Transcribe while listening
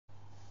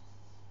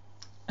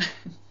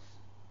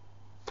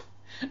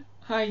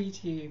Hi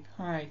YouTube,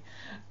 hi.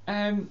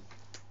 Um,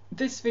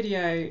 this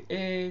video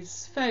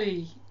is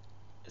fairly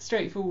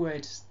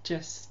straightforward,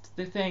 just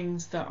the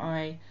things that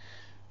I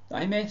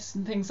miss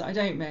and things that I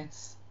don't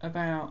miss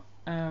about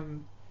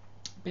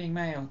being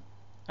male.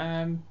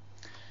 Um,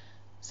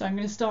 so I'm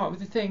going to start with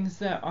the things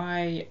that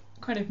I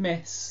kind of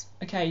miss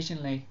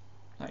occasionally,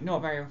 like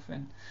not very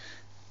often.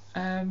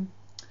 I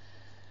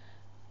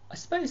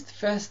suppose the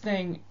first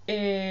thing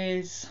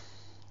is,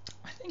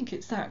 I think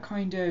it's that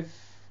kind of,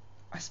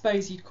 I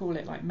suppose you'd call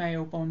it like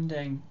male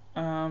bonding.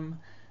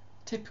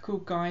 Typical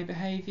guy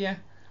behaviour.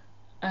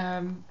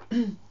 Um,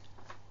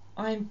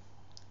 I'm,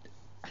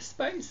 I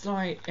suppose,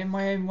 like in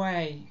my own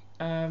way.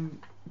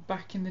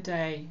 Back in the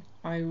day,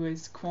 I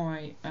was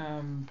quite.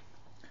 I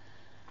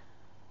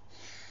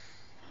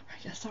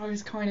guess I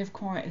was kind of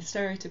quite a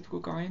stereotypical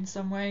guy in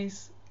some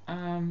ways,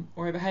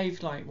 or I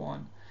behaved like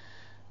one.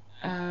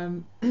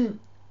 Um,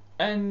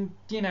 and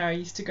I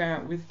used to go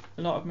out with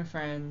a lot of my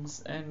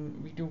friends,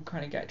 and we'd all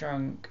kind of get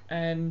drunk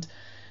and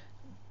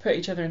put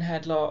each other in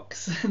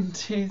headlocks and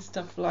do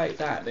stuff like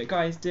that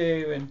guys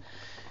do, and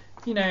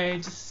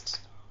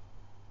just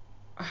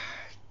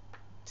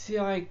see,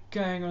 like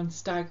going on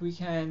stag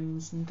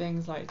weekends and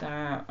things like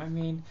that. I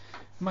mean,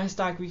 my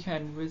stag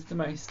weekend was the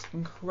most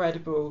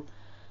incredible,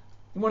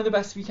 one of the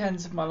best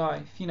weekends of my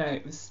life.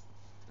 It was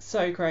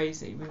so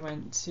crazy. We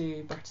went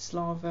to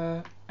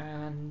Bratislava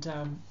and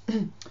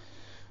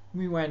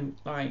we went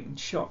like and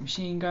shot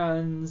machine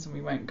guns, and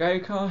we went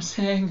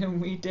go-karting, and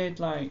we did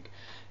like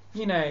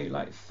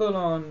full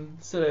on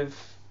sort of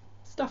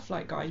stuff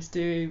like guys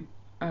do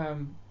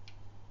on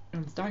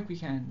stag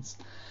weekends.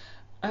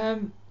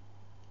 And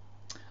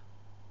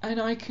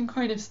I can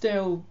kind of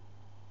still,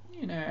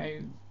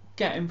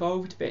 get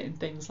involved a bit in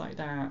things like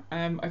that.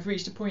 I've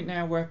reached a point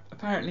now where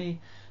apparently,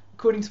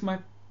 according to my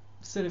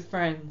sort of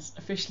friends,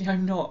 officially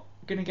I'm not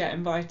going to get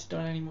invited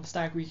on any more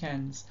stag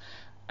weekends,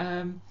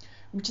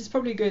 which is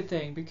probably a good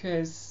thing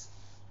because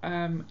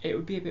it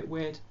would be a bit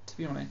weird, to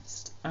be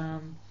honest.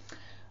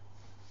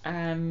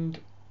 And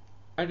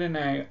I don't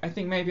know, I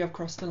think maybe I've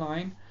crossed the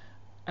line.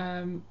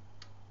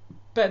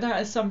 But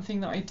that is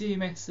something that I do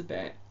miss a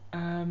bit.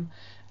 And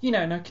you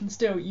can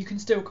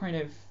still kind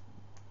of,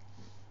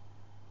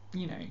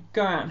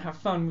 go out and have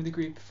fun with a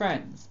group of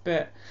friends.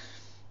 But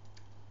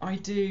I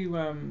do,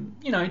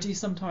 I do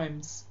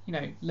sometimes,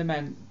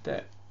 lament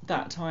that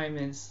that time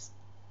is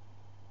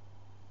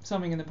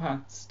something in the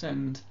past,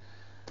 and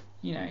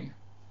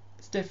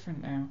it's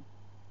different now.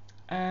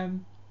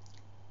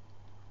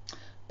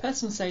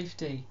 Personal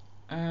safety.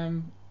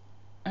 I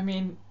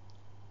mean,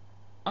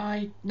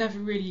 I never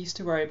really used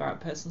to worry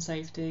about personal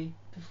safety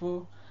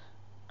before.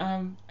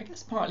 I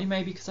guess partly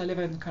maybe because I live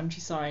in the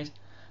countryside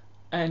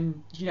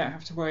and you don't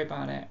have to worry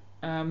about it.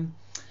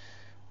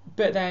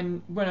 But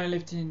then when I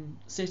lived in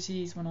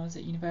cities, when I was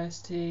at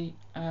university,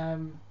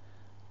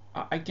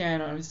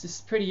 again, I was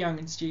just pretty young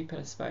and stupid,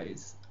 I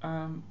suppose.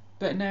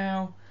 But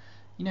now,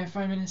 if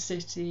I'm in a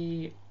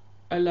city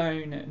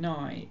alone at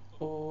night,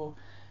 or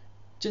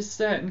just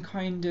certain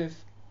kinds of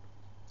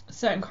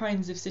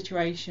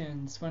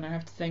situations when I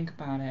have to think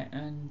about it,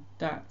 and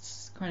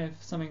that's kind of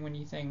something when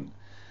you think,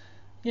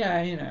 yeah,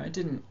 I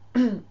didn't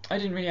I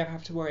didn't really ever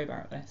have to worry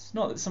about this.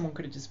 Not that someone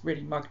could have just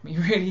really mugged me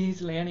really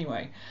easily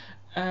anyway,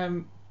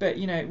 but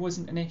it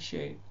wasn't an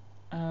issue.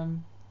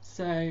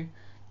 So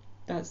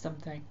that's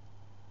something.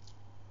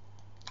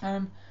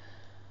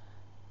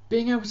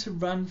 Being able to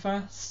run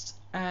fast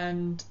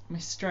and my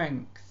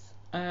strength,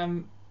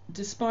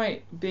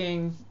 despite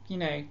being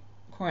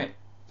quite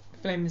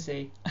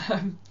flimsy,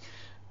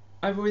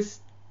 I've always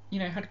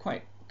had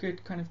quite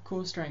good kind of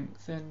core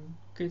strength and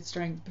good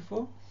strength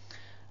before.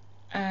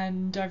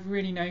 And I've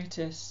really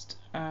noticed,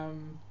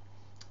 that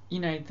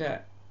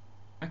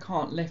I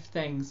can't lift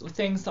things, or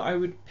things that I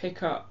would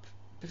pick up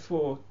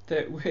before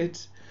that would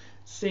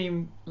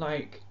seem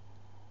like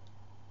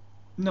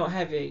not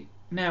heavy.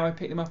 Now I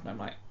pick them up and I'm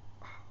like,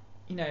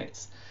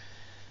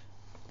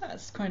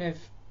 that's kind of,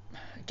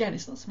 again,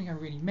 it's not something I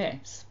really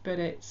miss, but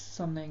it's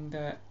something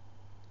that,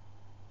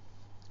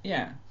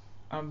 yeah,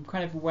 I'm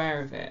kind of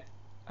aware of it.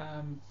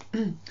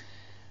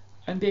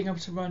 And being able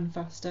to run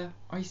faster.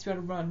 I used to be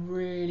able to run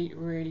really,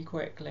 really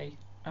quickly.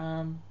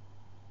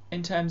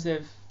 In terms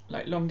of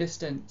like long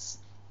distance,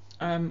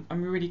 I'm a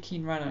really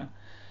keen runner,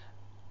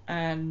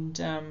 and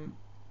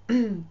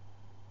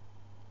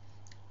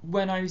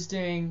when I was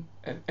doing,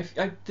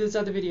 there's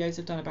other videos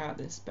I've done about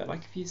this, but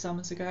like a few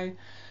summers ago,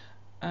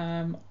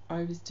 I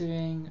was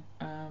doing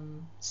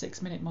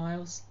 6 minute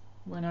miles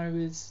when I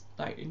was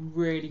like in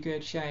really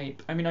good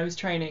shape. I mean, I was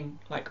training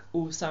like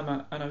all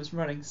summer and I was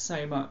running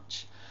so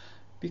much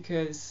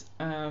because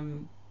I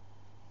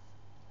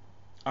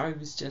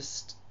was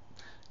just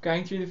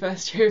going through the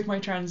first year of my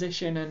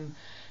transition, and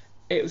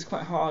it was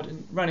quite hard,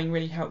 and running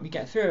really helped me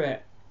get through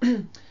it.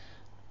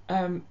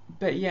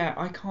 But yeah,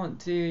 I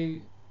can't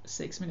do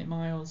 6 minute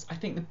miles. I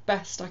think the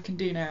best I can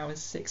do now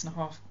is 6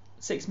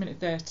 minute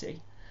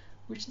 30,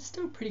 which is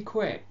still pretty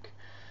quick,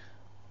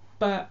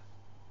 but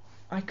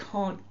I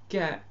can't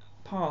get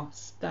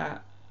past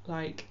that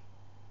like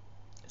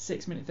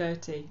 6 minute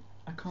 30.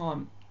 I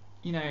can't,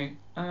 you know.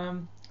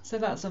 So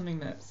that's something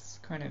that's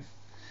kind of,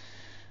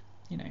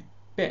 you know,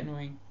 bit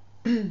annoying.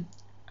 And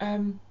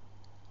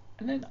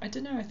then I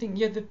don't know. I think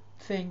the other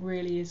thing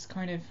really is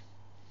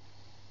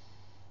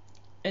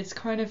it's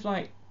kind of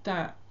like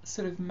that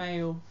sort of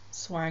male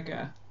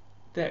swagger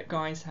that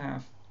guys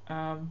have.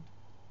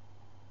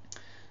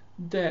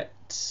 That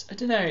I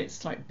don't know.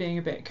 It's like being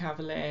a bit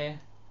cavalier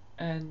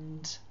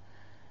and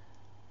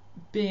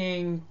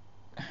being,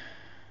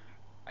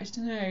 I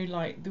don't know,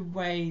 like the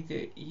way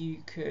that you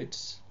could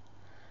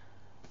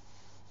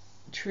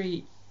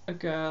treat a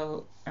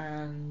girl,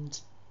 and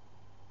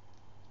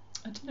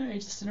I don't know,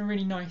 just in a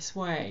really nice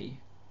way,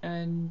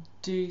 and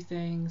do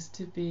things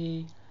to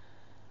be,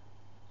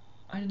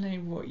 I don't know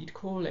what you'd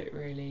call it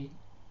really.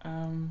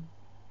 I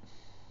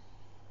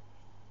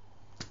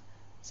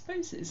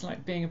suppose it's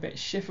like being a bit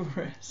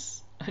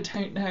chivalrous. I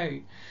don't know,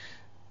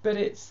 but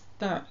it's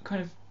that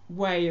kind of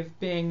way of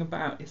being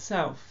about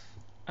yourself.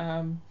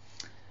 And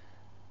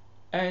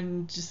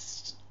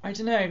just, I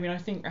don't know, I mean, I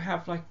think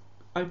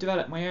I've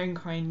developed my own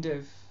kind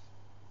of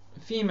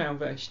female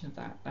version of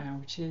that now,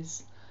 which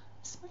is,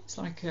 I suppose,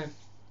 like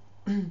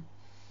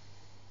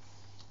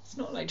it's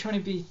not like trying to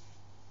be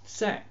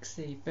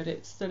sexy, but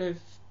it's sort of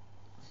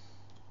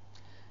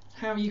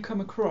how you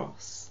come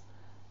across.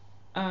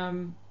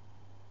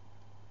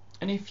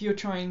 And if you're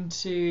trying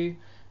to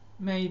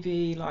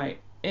maybe like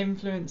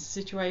influence the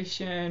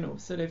situation, or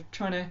sort of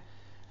trying to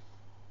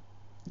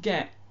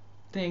get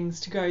things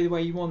to go the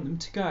way you want them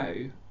to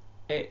go,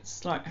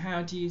 it's like,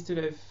 how do you sort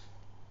of,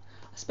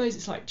 I suppose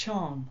it's like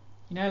charm,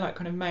 you know, like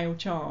kind of male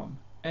charm,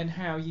 and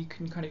how you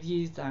can kind of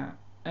use that.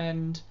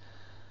 And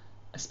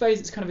I suppose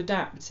it's kind of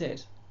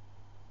adapted,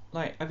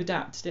 like I've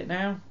adapted it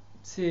now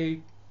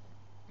to,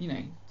 you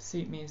know,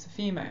 suit me as a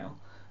female,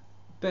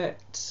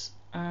 but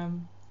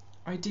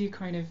I do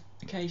kind of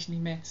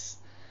occasionally miss,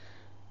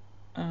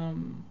 or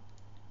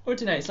I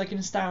don't know, it's like a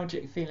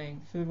nostalgic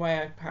feeling for the way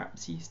I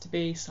perhaps used to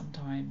be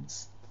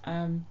sometimes.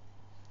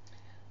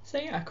 So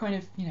yeah, I kind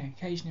of, you know,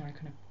 occasionally I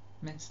kind of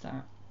miss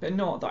that, but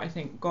not that I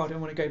think, God, I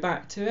want to go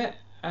back to it.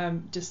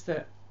 Just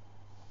that,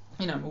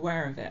 you know, I'm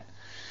aware of it.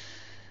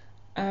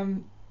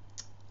 And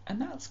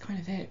that's kind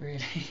of it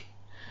really.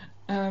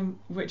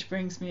 Which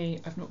brings me,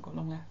 I've not got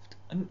long left,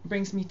 and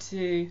brings me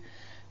to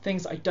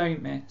things I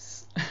don't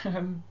miss.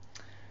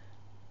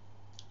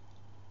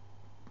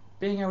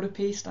 Being able to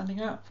pee standing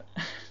up.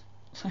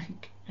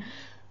 Like,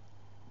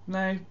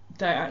 no,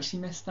 don't actually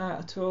miss that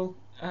at all.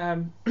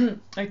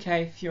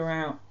 Okay, if you're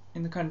out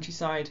in the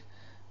countryside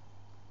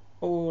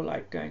or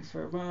like going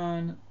for a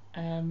run,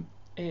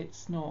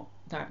 it's not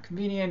that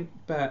convenient,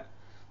 but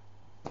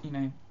you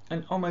know,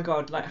 and oh my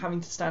God, like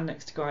having to stand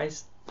next to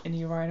guys in the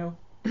urinal,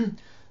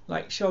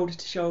 like shoulder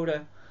to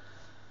shoulder,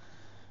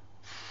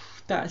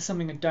 that is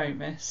something I don't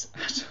miss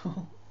at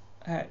all.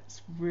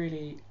 It's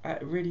really, I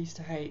really used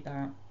to hate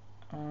that.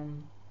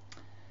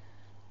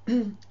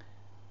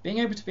 Being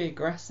able to be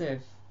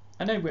aggressive.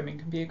 I know women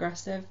can be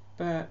aggressive,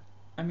 but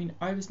I mean,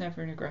 I was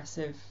never an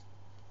aggressive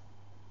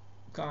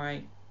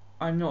guy.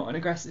 I'm not an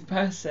aggressive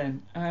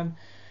person.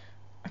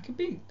 I can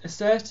be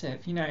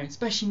assertive, you know,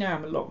 especially now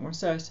I'm a lot more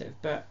assertive,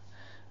 but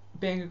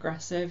being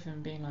aggressive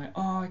and being like,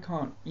 oh, I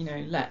can't, you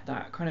know, let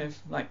that kind of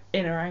like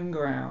inner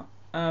anger out.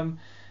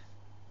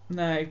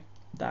 No,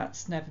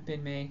 that's never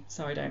been me,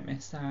 so I don't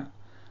miss that.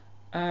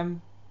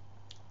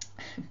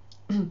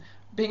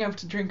 Being able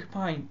to drink a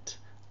pint.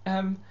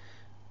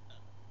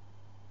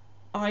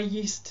 I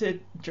used to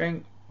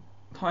drink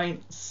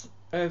pints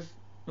of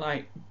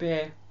like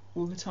beer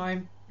all the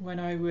time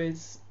when I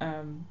was,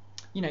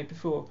 you know,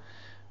 before,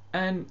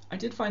 and I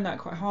did find that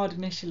quite hard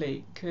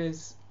initially,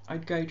 because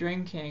I'd go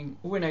drinking,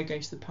 or when I go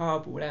to the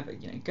pub or whatever,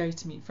 you know, go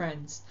to meet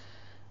friends,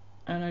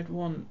 and I'd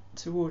want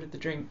to order the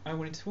drink I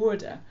wanted to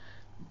order,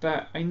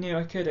 but I knew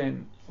I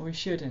couldn't, or I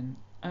shouldn't,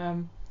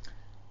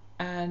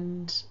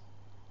 and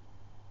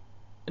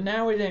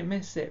now I don't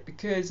miss it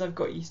because I've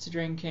got used to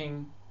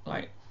drinking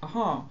like a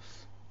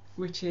half,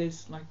 which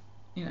is like,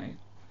 you know,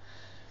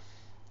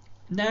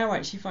 now I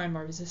actually find my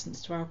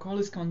resistance to alcohol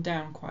has gone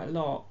down quite a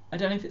lot. I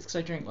don't know if it's because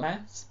I drink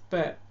less,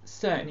 but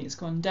certainly it's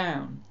gone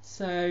down.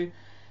 So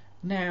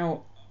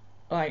now,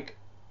 like,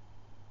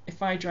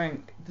 if I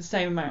drank the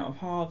same amount of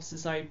halves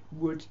as I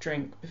would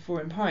drink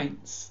before in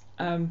pints,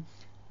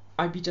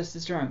 I'd be just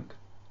as drunk.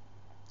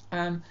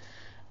 I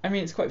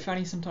mean, it's quite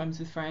funny sometimes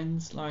with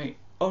friends, like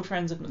old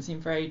friends I've not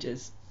seen for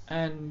ages,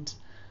 and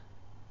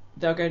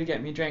they'll go to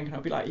get me a drink, and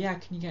I'll be like, yeah,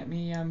 can you get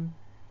me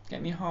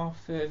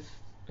half of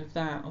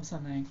that or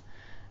something?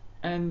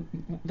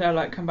 And they'll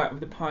like come back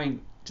with a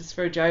pint just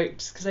for a joke,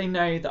 just because they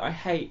know that I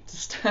hate to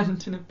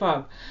stand in a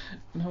pub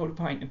and hold a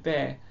pint of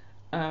beer.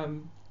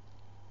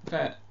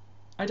 But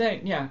I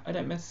don't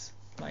miss,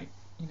 like,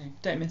 you know,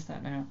 don't miss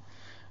that now.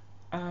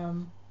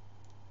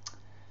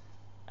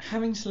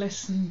 Having to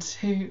listen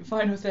to,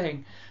 final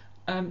thing,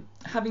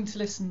 having to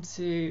listen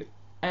to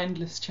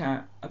endless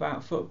chat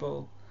about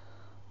football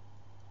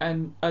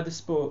and other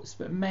sports,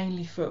 but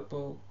mainly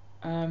football.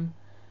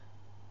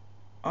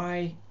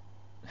 I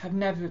have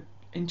never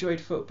enjoyed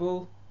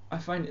football. I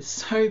find it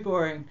so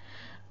boring.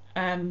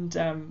 And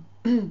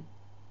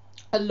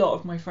a lot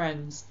of my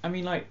friends, I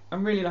mean, like,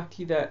 I'm really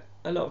lucky that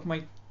a lot of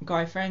my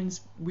guy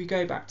friends, we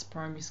go back to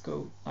primary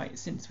school, like,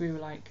 since we were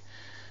like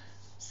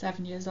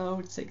 7 years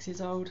old, 6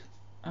 years old,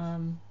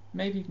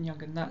 maybe even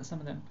younger than that, some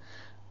of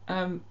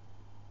them.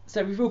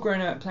 So we've all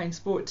grown up playing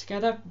sport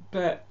together,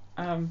 but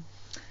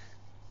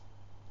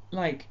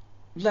like,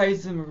 loads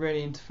of them are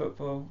really into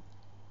football,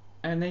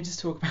 and they just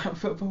talk about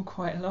football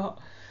quite a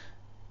lot.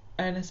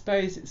 And I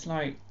suppose it's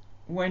like,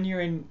 when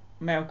you're in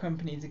male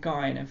company as a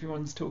guy and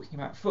everyone's talking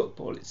about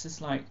football, it's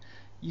just like,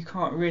 you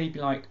can't really be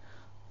like,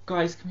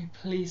 guys, can we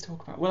please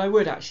talk about, well, I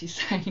would actually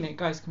say,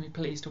 guys, can we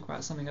please talk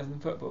about something other than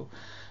football?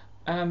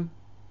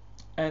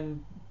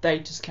 And they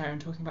just carry on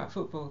talking about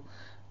football.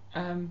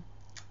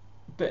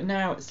 But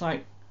now it's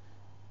like,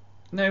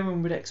 no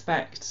one would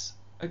expect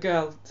a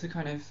girl to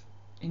kind of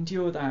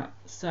endure that,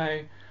 so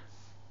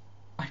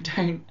I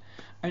don't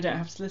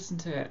have to listen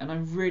to it, and I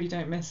really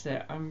don't miss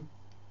it.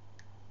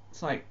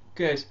 It's like,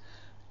 good.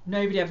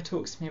 Nobody ever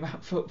talks to me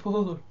about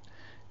football,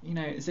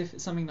 as if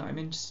it's something that I'm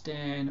interested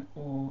in,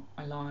 or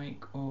I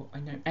like, or I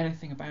know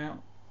anything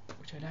about,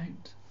 which I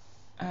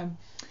don't.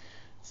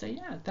 So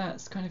yeah,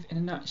 that's kind of in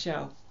a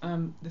nutshell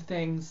the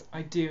things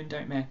I do and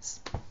don't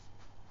miss.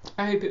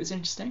 I hope it was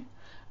interesting,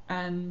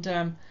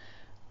 and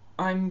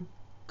I'm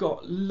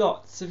got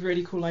lots of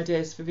really cool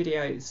ideas for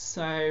videos,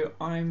 so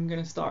I'm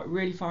going to start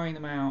really firing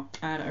them out,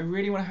 and I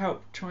really want to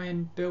help try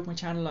and build my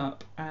channel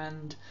up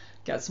and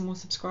get some more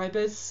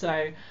subscribers.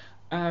 So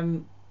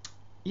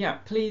yeah,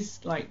 please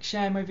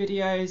share my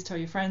videos, tell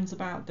your friends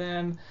about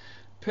them,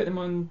 put them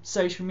on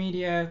social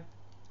media,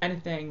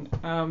 anything.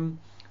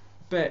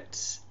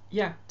 But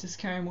yeah, just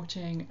carry on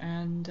watching,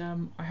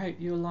 and I hope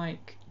you'll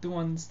like the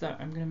ones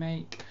that I'm going to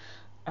make.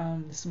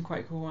 There's some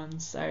quite cool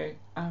ones, so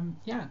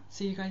yeah,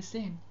 see you guys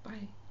soon.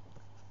 Bye.